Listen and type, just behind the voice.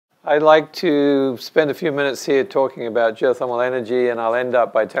I'd like to spend a few minutes here talking about geothermal energy, and I'll end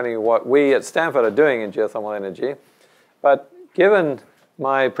up by telling you what we at Stanford are doing in geothermal energy. But given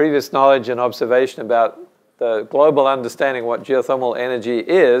my previous knowledge and observation about the global understanding of what geothermal energy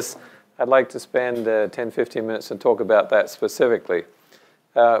is, I'd like to spend 10-15 minutes and talk about that specifically.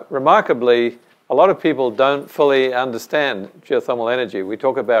 Remarkably, a lot of people don't fully understand geothermal energy. We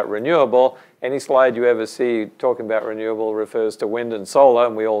talk about renewable. Any slide you ever see talking about renewable refers to wind and solar,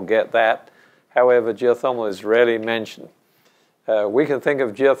 and we all get that. However, geothermal is rarely mentioned. We can think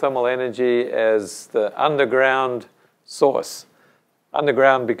of geothermal energy as the underground source.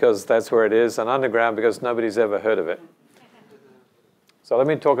 Underground because that's where it is, and underground because nobody's ever heard of it. So let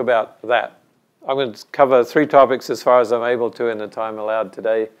me talk about that. I'm going to cover 3 topics as far as I'm able to in the time allowed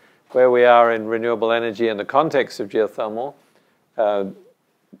today. Where we are in renewable energy in the context of geothermal,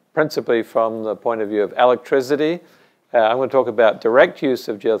 principally from the point of view of electricity. I'm going to talk about direct use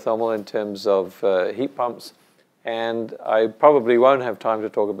of geothermal in terms of heat pumps, and I probably won't have time to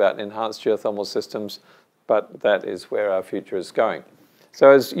talk about enhanced geothermal systems, but that is where our future is going.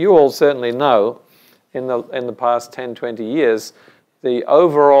 So as you all certainly know, in the past 10, 20 years, the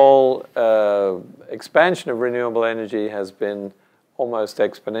overall expansion of renewable energy has been almost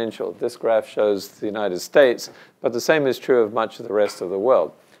exponential. This graph shows the United States, but the same is true of much of the rest of the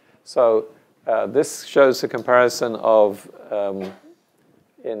world. So this shows the comparison of,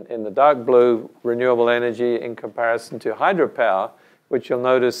 in the dark blue, renewable energy in comparison to hydropower, which you'll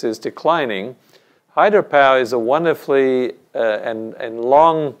notice is declining. Hydropower is a wonderfully and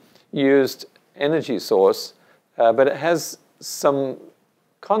long-used energy source, but it has some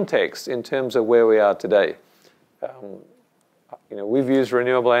context in terms of where we are today. We've used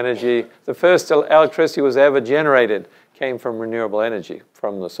renewable energy. The first electricity was ever generated came from renewable energy,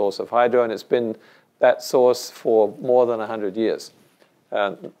 from the source of hydro, and it's been that source for more than 100 years.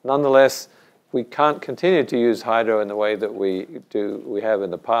 Nonetheless, we can't continue to use hydro in the way that we have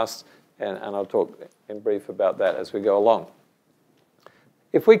in the past, and I'll talk in brief about that as we go along.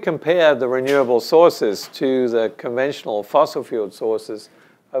 If we compare the renewable sources to the conventional fossil fuel sources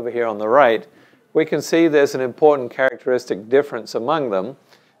over here on the right, we can see there's an important characteristic difference among them,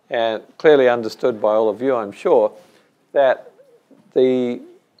 and clearly understood by all of you, I'm sure, that the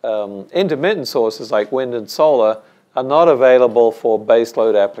intermittent sources like wind and solar are not available for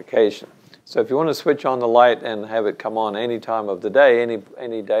baseload application. So if you want to switch on the light and have it come on any time of the day,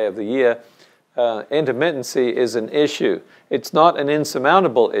 any day of the year, intermittency is an issue. It's not an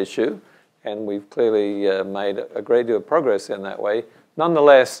insurmountable issue, and we've clearly made a great deal of progress in that way.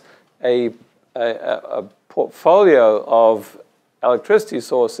 Nonetheless, a portfolio of electricity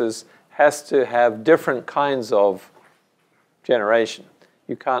sources has to have different kinds of generation.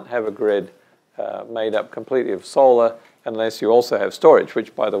 You can't have a grid made up completely of solar unless you also have storage,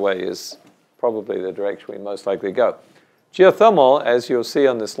 which, by the way, is probably the direction we most likely go. Geothermal, as you'll see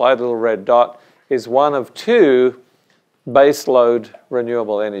on this light little red dot, is one of 2 baseload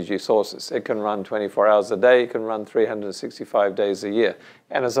renewable energy sources. It can run 24 hours a day. It can run 365 days a year.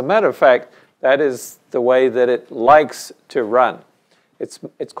 And as a matter of fact, that is the way that it likes to run. It's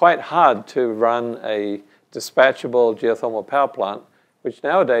quite hard to run a dispatchable geothermal power plant, which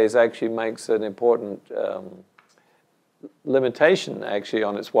nowadays actually makes an important limitation actually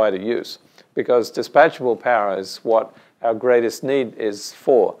on its wider use, because dispatchable power is what our greatest need is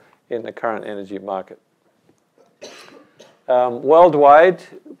for in the current energy market. Worldwide,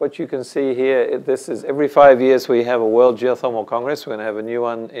 what you can see here, this is every 5 years we have a World Geothermal Congress. We're going to have a new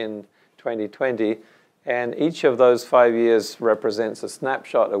one in 2020, and each of those 5 years represents a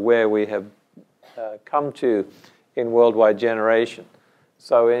snapshot of where we have come to in worldwide generation.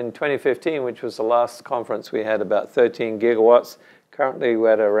 So in 2015, which was the last conference, we had about 13 gigawatts. Currently,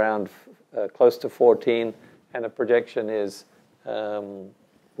 we're at around close to 14, and the projection is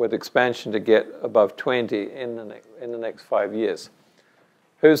with expansion to get above 20 in the next 5 years.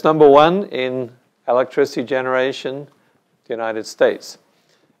 Who's number 1 in electricity generation? The United States.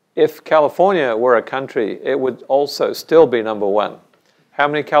 If California were a country, it would also still be number 1. How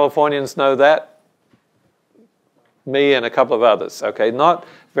many Californians know that? Me and a couple of others, okay? Not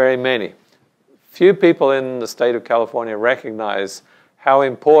very many. Few people in the state of California recognize how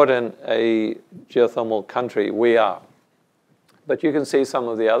important a geothermal country we are. But you can see some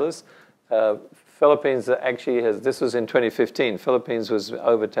of the others. Philippines actually has, this was in 2015, Philippines was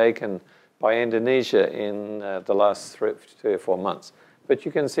overtaken by Indonesia in the last 3 or 4 months. But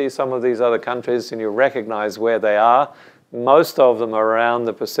you can see some of these other countries and you recognize where they are. Most of them are around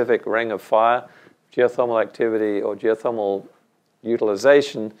the Pacific Ring of Fire. Geothermal activity or geothermal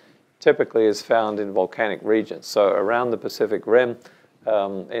utilization typically is found in volcanic regions. So around the Pacific Rim,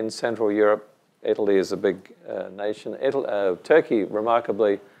 In Central Europe, Italy is a big nation. Turkey,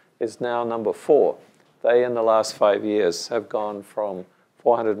 remarkably, is now number 4. They, in the last 5 years, have gone from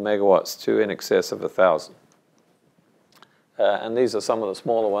 400 megawatts to in excess of 1,000. And these are some of the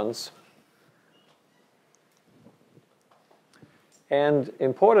smaller ones. And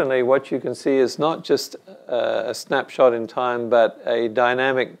importantly, what you can see is not just a snapshot in time, but a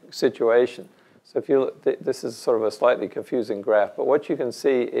dynamic situation. So if you look, this is sort of a slightly confusing graph, but what you can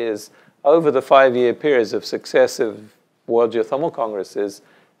see is over the 5-year periods of successive World Geothermal Congresses,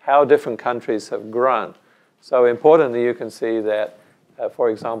 how different countries have grown. So importantly, you can see that, for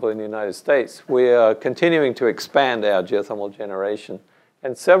example, in the United States, we are continuing to expand our geothermal generation.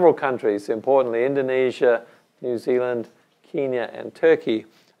 And several countries, importantly Indonesia, New Zealand, Kenya, and Turkey,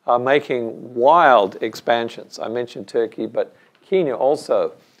 are making wild expansions. I mentioned Turkey, but Kenya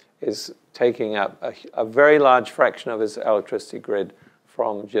also is taking up a very large fraction of its electricity grid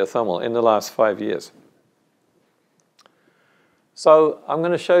from geothermal in the last 5 years. So I'm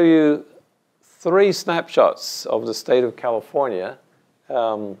going to show you 3 snapshots of the state of California,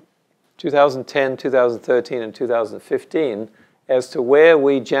 2010, 2013, and 2015, as to where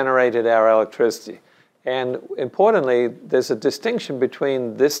we generated our electricity. And importantly, there's a distinction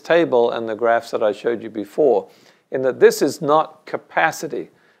between this table and the graphs that I showed you before, in that this is not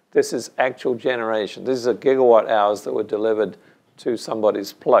capacity. This is actual generation. This is a gigawatt hours that were delivered to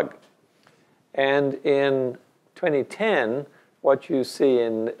somebody's plug. And in 2010, what you see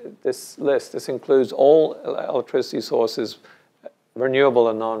in this list, this includes all electricity sources, renewable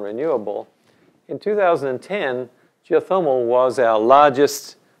and non-renewable. In 2010, geothermal was our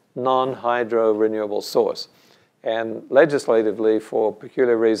largest non-hydro renewable source. And legislatively, for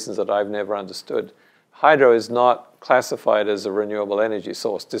peculiar reasons that I've never understood, hydro is not classified as a renewable energy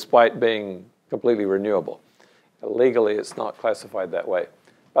source, despite being completely renewable. Legally, it's not classified that way.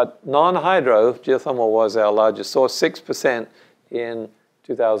 But non-hydro, geothermal was our largest source, 6% in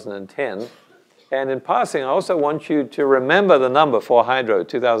 2010. And in passing, I also want you to remember the number for hydro,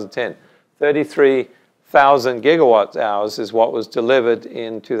 2010. 33,000 gigawatt hours is what was delivered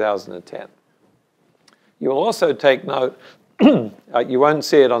in 2010. You will also take note, you won't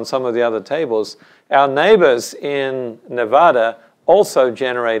see it on some of the other tables, our neighbors in Nevada also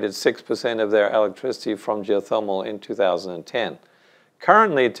generated 6% of their electricity from geothermal in 2010.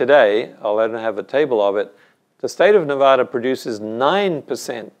 Currently today, I'll let them have a table of it, the state of Nevada produces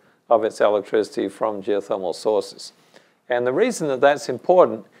 9% of its electricity from geothermal sources. And the reason that that's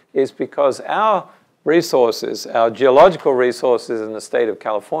important is because our resources, our geological resources in the state of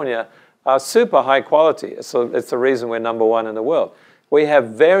California are super high quality. So it's the reason we're number 1 in the world. We have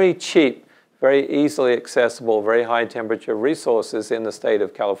very cheap, very easily accessible, very high temperature resources in the state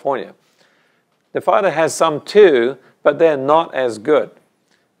of California. Nevada has some too, but they're not as good.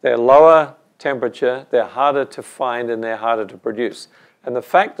 They're lower temperature, they're harder to find, and they're harder to produce. And the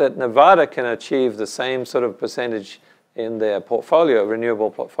fact that Nevada can achieve the same sort of percentage in their portfolio,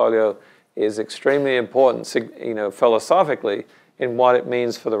 renewable portfolio, is extremely important, philosophically, in what it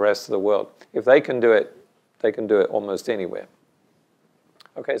means for the rest of the world. If they can do it almost anywhere.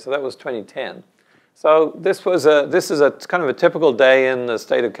 Okay, so that was 2010. So this is a kind of a typical day in the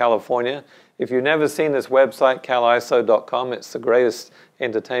state of California. If you've never seen this website, caliso.com, it's the greatest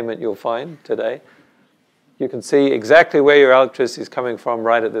entertainment you'll find today. You can see exactly where your electricity is coming from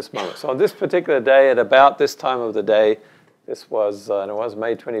right at this moment. So on this particular day, at about this time of the day, this was, it was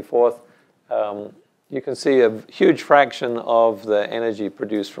May 24th, you can see a huge fraction of the energy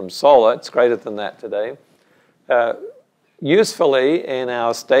produced from solar. It's greater than that today. Usefully, in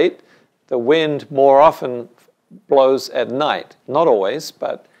our state, the wind more often blows at night. Not always,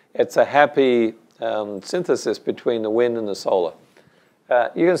 but it's a happy synthesis between the wind and the solar.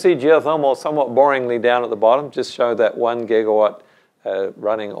 You can see geothermal somewhat boringly down at the bottom, just show that 1 gigawatt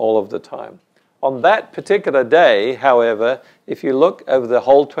running all of the time. On that particular day, however, if you look over the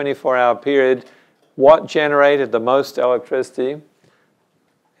whole 24-hour period, what generated the most electricity?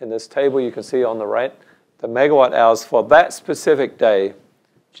 In this table you can see on the right, the megawatt hours for that specific day,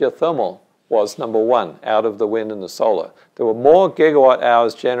 geothermal was number 1 out of the wind and the solar. There were more gigawatt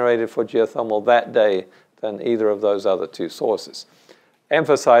hours generated for geothermal that day than either of those other 2 sources,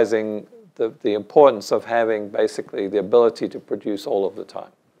 emphasizing the importance of having basically the ability to produce all of the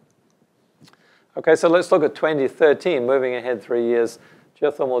time. Okay, so let's look at 2013, moving ahead 3 years.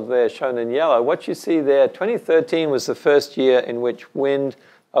 Geothermal there shown in yellow. What you see there, 2013 was the first year in which wind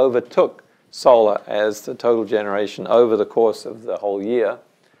overtook solar as the total generation over the course of the whole year.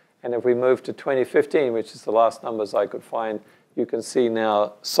 And if we move to 2015, which is the last numbers I could find, you can see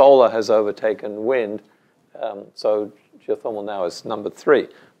now solar has overtaken wind. So geothermal now is number 3.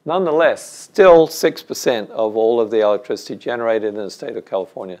 Nonetheless, still 6% of all of the electricity generated in the state of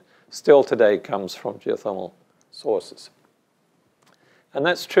California still today comes from geothermal sources. And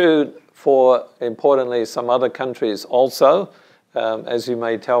that's true for, importantly, some other countries also. As you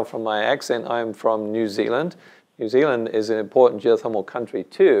may tell from my accent, I'm from New Zealand. New Zealand is an important geothermal country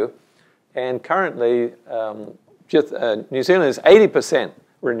too. And currently, New Zealand is 80%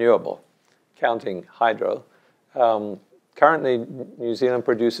 renewable, counting hydro. Currently, New Zealand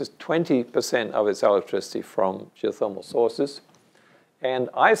produces 20% of its electricity from geothermal sources. And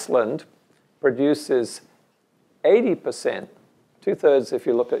Iceland produces 80%, 2/3 if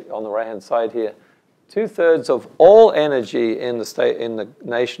you look at on the right-hand side here, 2/3 of all energy in the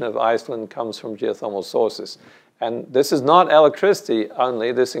nation of Iceland comes from geothermal sources. And this is not electricity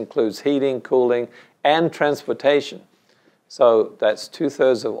only, this includes heating, cooling, and transportation. So that's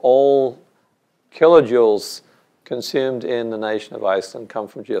 2/3 of all kilojoules consumed in the nation of Iceland come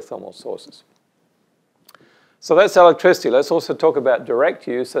from geothermal sources. So that's electricity. Let's also talk about direct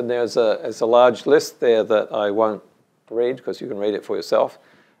use, and there's a large list there that I won't read because you can read it for yourself.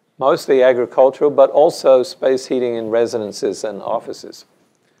 Mostly agricultural, but also space heating in residences and offices.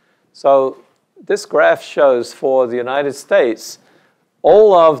 So this graph shows for the United States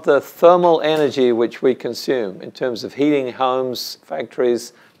all of the thermal energy which we consume in terms of heating homes,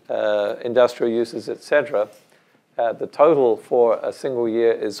 factories, industrial uses, etc. The total for a single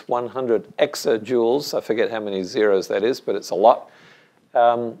year is 100 exajoules. I forget how many zeros that is, but it's a lot.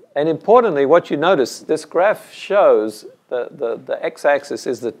 And importantly, what you notice, this graph shows the x-axis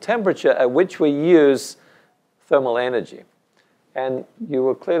is the temperature at which we use thermal energy. And you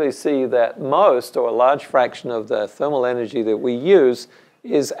will clearly see that most, or a large fraction of the thermal energy that we use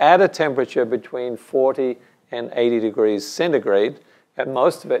is at a temperature between 40 and 80 degrees centigrade, and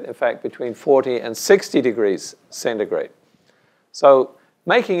most of it, in fact, between 40 and 60 degrees centigrade. So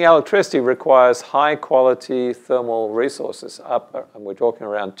making electricity requires high-quality thermal resources, and we're talking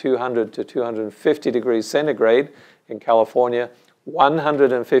around 200 to 250 degrees centigrade in California,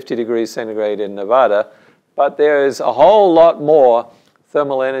 150 degrees centigrade in Nevada, but there is a whole lot more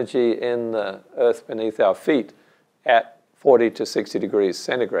thermal energy in the earth beneath our feet at 40 to 60 degrees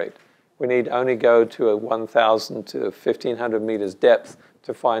centigrade. We need only go to a 1,000 to 1,500 meters depth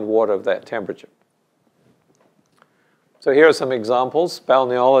to find water of that temperature. So here are some examples.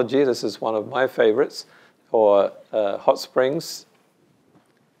 Balneology, this is one of my favorites, or hot springs,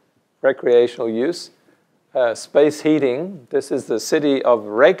 recreational use. Space heating, this is the city of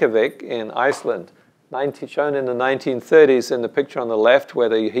Reykjavik in Iceland, shown in the 1930s in the picture on the left where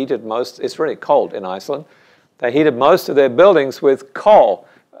they heated most, it's really cold in Iceland. They heated most of their buildings with coal,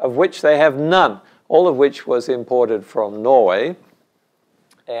 of which they have none, all of which was imported from Norway.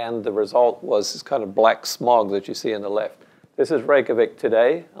 And the result was this kind of black smog that you see on the left. This is Reykjavik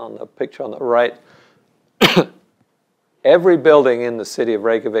today, on the picture on the right. Every building in the city of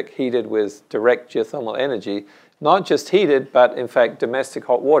Reykjavik heated with direct geothermal energy, not just heated, but in fact domestic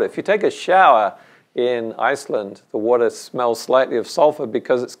hot water. If you take a shower in Iceland, the water smells slightly of sulfur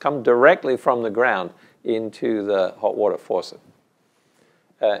because it's come directly from the ground into the hot water faucet.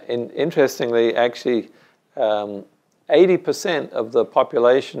 Interestingly, actually, 80% of the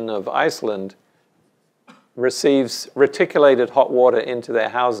population of Iceland receives reticulated hot water into their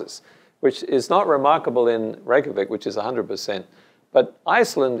houses, which is not remarkable in Reykjavik, which is 100%. But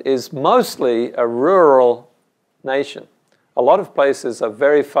Iceland is mostly a rural nation. A lot of places are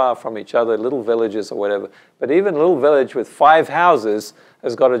very far from each other, little villages or whatever. But even a little village with 5 houses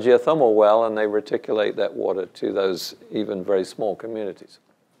has got a geothermal well, and they reticulate that water to those even very small communities.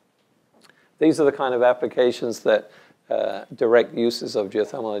 These are the kind of applications that direct uses of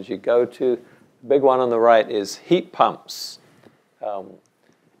geothermal energy go to. The big one on the right is heat pumps.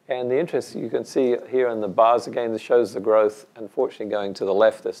 And the interest, you can see here in the bars again, this shows the growth, unfortunately going to the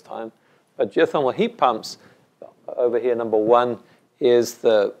left this time. But geothermal heat pumps, over here, number 1, is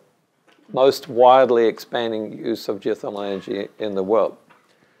the most widely expanding use of geothermal energy in the world.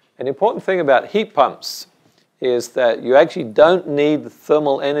 An important thing about heat pumps is that you actually don't need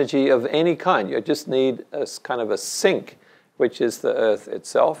thermal energy of any kind. You just need a kind of a sink, which is the earth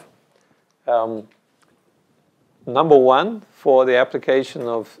itself. Number 1 for the application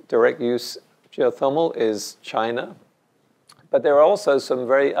of direct use geothermal is China. But there are also some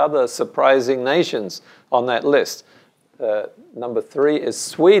very other surprising nations on that list. Number 3 is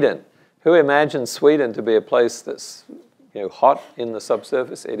Sweden. Who imagines Sweden to be a place that's hot in the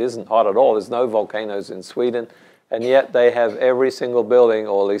subsurface? It isn't hot at all. There's no volcanoes in Sweden. And yet they have every single building,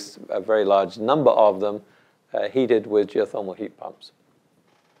 or at least a very large number of them, heated with geothermal heat pumps.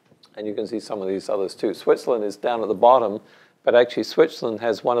 And you can see some of these others too. Switzerland is down at the bottom, but actually Switzerland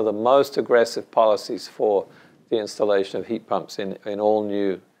has one of the most aggressive policies for the installation of heat pumps in all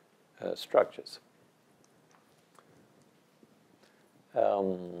new structures.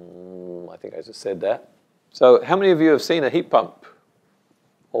 I think I just said that. So how many of you have seen a heat pump?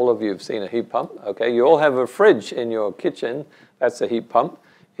 All of you have seen a heat pump. Okay, you all have a fridge in your kitchen. That's a heat pump.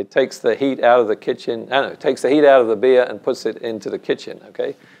 It takes the heat out of the kitchen. No, it takes the heat out of the beer and puts it into the kitchen.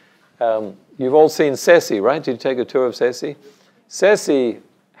 Okay. You've all seen SESI, right? Did you take a tour of SESI? SESI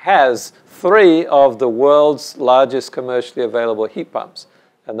has 3 of the world's largest commercially available heat pumps.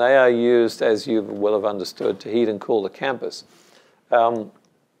 And they are used, as you will have understood, to heat and cool the campus.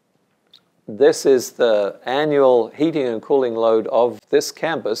 This is the annual heating and cooling load of this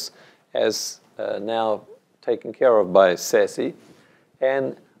campus as now taken care of by SESI.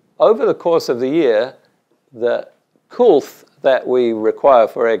 And over the course of the year, the coolth that we require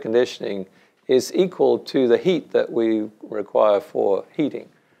for air conditioning is equal to the heat that we require for heating,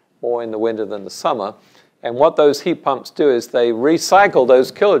 more in the winter than the summer. And what those heat pumps do is they recycle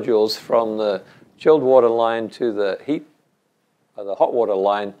those kilojoules from the chilled water line to the hot water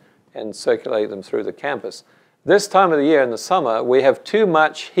line and circulate them through the campus. This time of the year in the summer, we have too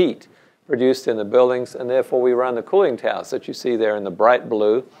much heat produced in the buildings, and therefore we run the cooling towers that you see there in the bright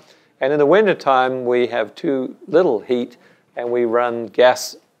blue. And in the wintertime, we have too little heat, and we run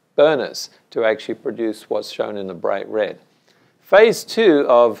gas burners to actually produce what's shown in the bright red. Phase 2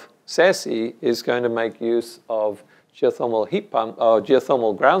 of SESI is going to make use of geothermal heat pump or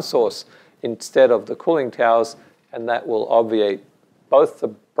geothermal ground source instead of the cooling towers, and that will obviate both the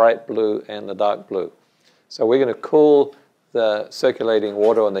bright blue and the dark blue. So we're going to cool the circulating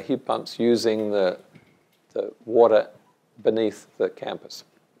water on the heat pumps using the water beneath the campus.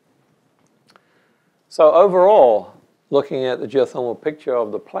 So overall, looking at the geothermal picture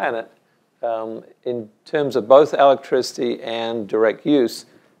of the planet, in terms of both electricity and direct use,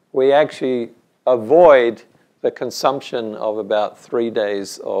 we actually avoid the consumption of about 3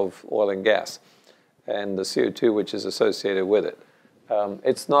 days of oil and gas and the CO2 which is associated with it.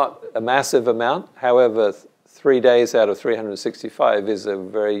 It's not a massive amount. However, 3 days out of 365 is a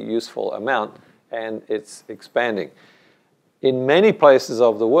very useful amount, and it's expanding. In many places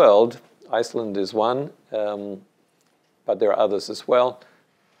of the world, Iceland is one, but there are others as well,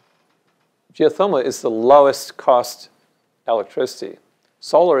 geothermal is the lowest cost electricity.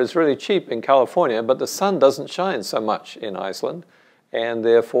 Solar is really cheap in California, but the sun doesn't shine so much in Iceland, and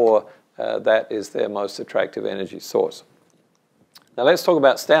therefore that is their most attractive energy source. Now let's talk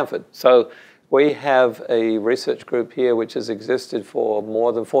about Stanford. So we have a research group here which has existed for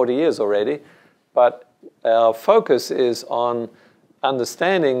more than 40 years already, but our focus is on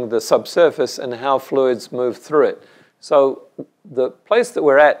understanding the subsurface and how fluids move through it. So the place that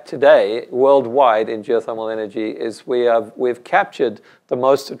we're at today, worldwide in geothermal energy, is we've captured the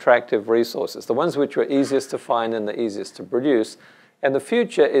most attractive resources, the ones which are easiest to find and the easiest to produce. And the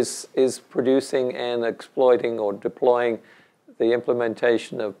future is producing and exploiting or deploying the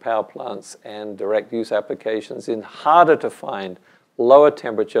implementation of power plants and direct use applications in harder to find, lower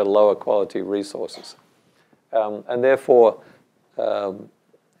temperature, lower quality resources. And therefore,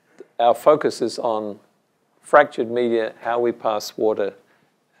 our focus is on fractured media, how we pass water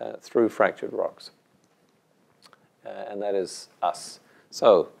through fractured rocks. And that is us.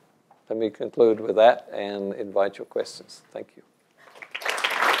 So let me conclude with that and invite your questions. Thank you.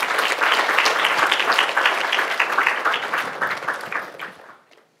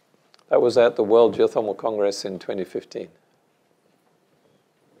 That was at the World Geothermal Congress in 2015.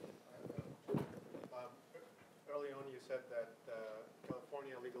 Early on you said that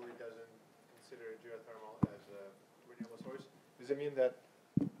California legally doesn't consider geothermal as a renewable source.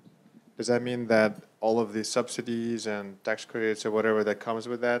 Does that mean that all of the subsidies and tax credits or whatever that comes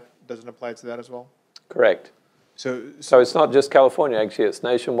with that doesn't apply to that as well? Correct. So it's not just California, actually, it's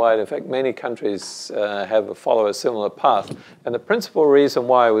nationwide. In fact, many countries follow a similar path. And the principal reason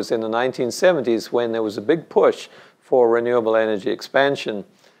why was in the 1970s when there was a big push for renewable energy expansion.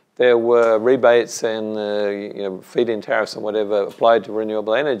 There were rebates and feed-in tariffs and whatever applied to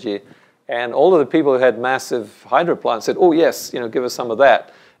renewable energy. And all of the people who had massive hydro plants said, oh, yes, give us some of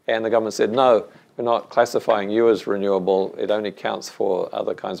that. And the government said, no, we're not classifying you as renewable. It only counts for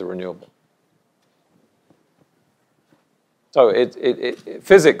other kinds of renewable. So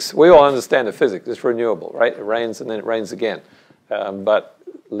physics, we all understand the physics. It's renewable, right? It rains and then it rains again. But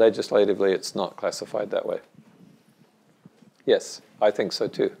legislatively, it's not classified that way. Yes, I think so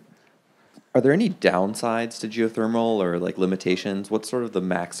too. Are there any downsides to geothermal or like limitations? What's sort of the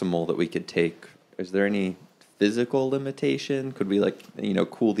maximal that we could take? Is there anything physical limitation? Could we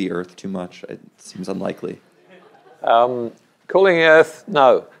cool the Earth too much? It seems unlikely. Cooling the Earth,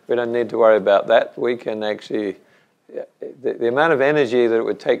 no, we don't need to worry about that. We can actually, the amount of energy that it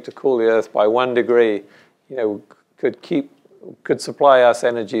would take to cool the Earth by 1 degree, could supply us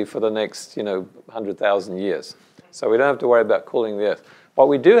energy for the next 100,000 years. So we don't have to worry about cooling the Earth. What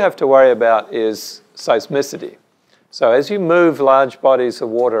we do have to worry about is seismicity. So as you move large bodies of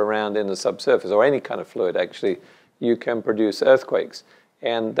water around in the subsurface, or any kind of fluid actually, you can produce earthquakes.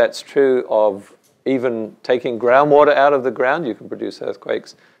 And that's true of even taking groundwater out of the ground, you can produce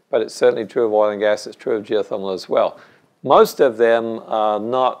earthquakes, but it's certainly true of oil and gas, it's true of geothermal as well. Most of them are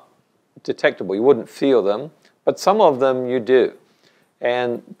not detectable, you wouldn't feel them, but some of them you do.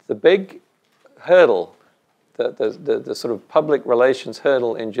 And the big hurdle, the sort of public relations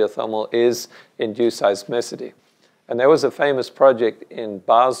hurdle in geothermal is induced seismicity. And there was a famous project in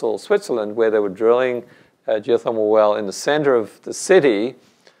Basel, Switzerland, where they were drilling a geothermal well in the center of the city,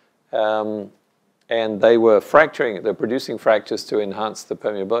 and they were fracturing it. They're producing fractures to enhance the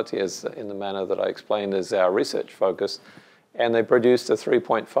permeability, as in the manner that I explained as our research focus. And they produced a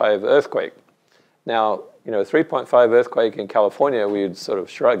 3.5 earthquake. Now, a 3.5 earthquake in California, we would sort of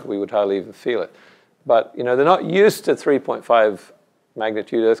shrug. We would hardly even feel it. But, they're not used to 3.5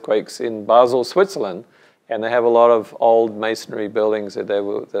 magnitude earthquakes in Basel, Switzerland. And they have a lot of old masonry buildings that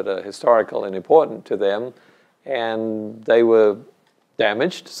are historical and important to them. And they were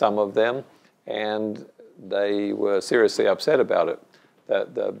damaged, some of them, and they were seriously upset about it.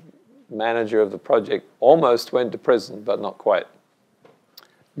 The manager of the project almost went to prison, but not quite.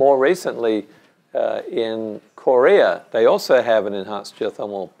 More recently, in Korea, they also have an enhanced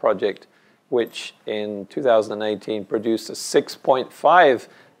geothermal project, which in 2018 produced a 6.5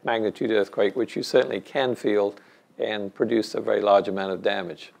 magnitude earthquake, which you certainly can feel, and produce a very large amount of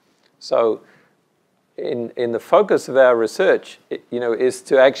damage. So in the focus of our research, is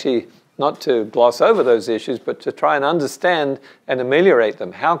to actually not to gloss over those issues, but to try and understand and ameliorate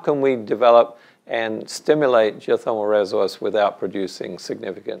them. How can we develop and stimulate geothermal reservoirs without producing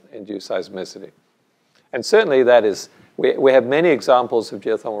significant induced seismicity? And certainly that is, we have many examples of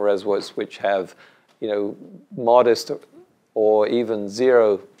geothermal reservoirs which have, modest or even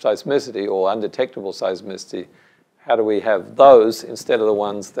zero seismicity or undetectable seismicity. How do we have those instead of the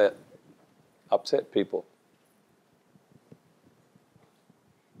ones that upset people?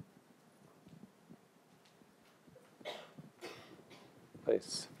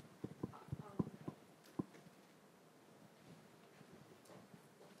 Please.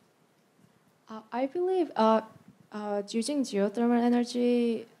 I believe using geothermal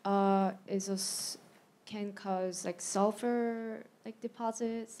energy can cause sulfur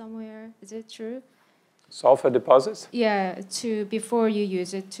deposits somewhere. Is it true? Sulfur deposits? Yeah, before you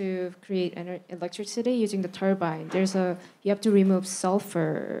use it to create electricity using the turbine, you have to remove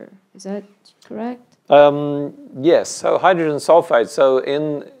sulfur. Is that correct? Yes. So hydrogen sulfide. So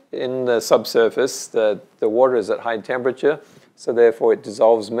in the subsurface, the water is at high temperature. So therefore, it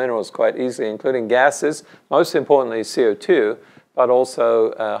dissolves minerals quite easily, including gases, most importantly CO2, but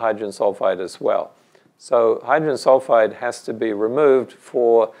also hydrogen sulfide as well. So hydrogen sulfide has to be removed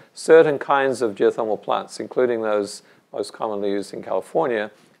for certain kinds of geothermal plants, including those most commonly used in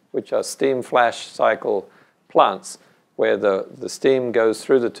California, which are steam flash cycle plants, where the steam goes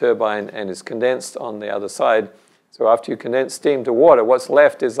through the turbine and is condensed on the other side. So after you condense steam to water, what's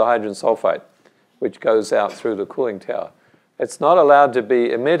left is the hydrogen sulfide, which goes out through the cooling tower. It's not allowed to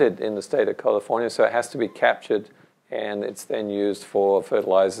be emitted in the state of California, so it has to be captured, and it's then used for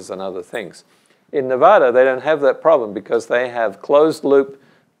fertilizers and other things. In Nevada, they don't have that problem because they have closed-loop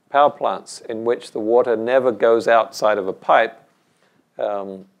power plants in which the water never goes outside of a pipe.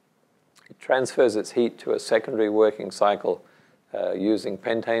 It transfers its heat to a secondary working cycle using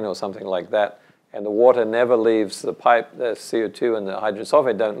pentane or something like that, and the water never leaves the pipe. The CO2 and the hydrogen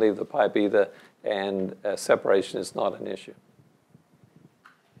sulfide don't leave the pipe either, and separation is not an issue.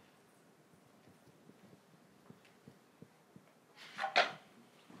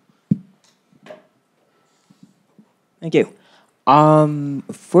 Thank you.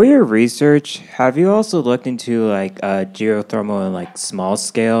 For your research, have you also looked into geothermal and small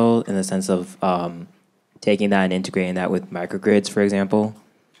scale in the sense of taking that and integrating that with microgrids, for example?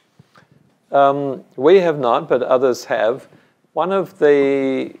 We have not, but others have. One of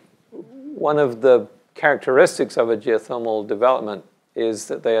the characteristics of a geothermal development is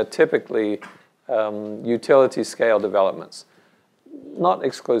that they are typically utility scale developments. Not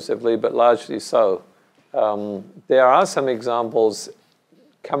exclusively, but largely so. There are some examples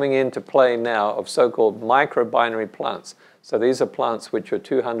coming into play now of so-called microbinary plants. So these are plants which are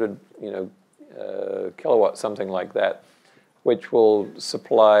 200 kilowatts, something like that, which will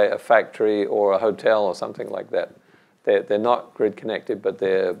supply a factory or a hotel or something like that. They're not grid connected, but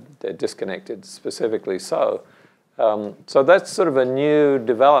they're disconnected specifically so. So that's sort of a new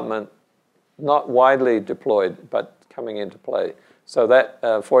development, not widely deployed, but coming into play. So that,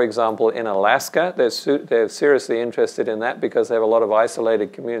 for example, in Alaska, they're seriously interested in that because they have a lot of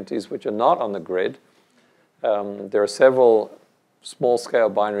isolated communities which are not on the grid. There are several small-scale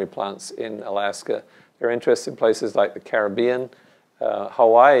binary plants in Alaska. They're interested in places like the Caribbean.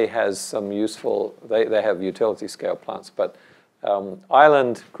 Hawaii has some useful, they have utility-scale plants, but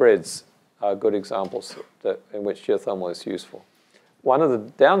island grids are good examples in which geothermal is useful. One of the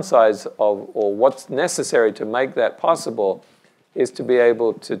downsides of, or what's necessary to make that possible, is to be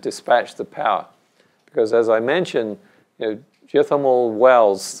able to dispatch the power. Because as I mentioned, geothermal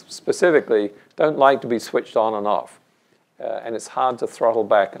wells specifically don't like to be switched on and off. And it's hard to throttle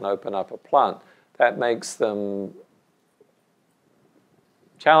back and open up a plant. That makes them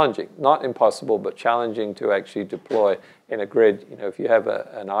challenging, not impossible, but challenging to actually deploy in a grid. If you have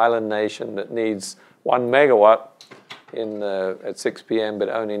an island nation that needs 1 megawatt at 6 p.m. but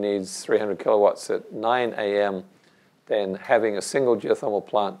only needs 300 kilowatts at 9 a.m., then having a single geothermal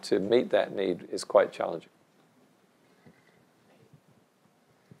plant to meet that need is quite challenging.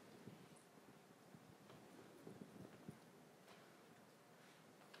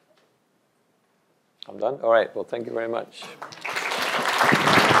 I'm done? All right, well, thank you very much.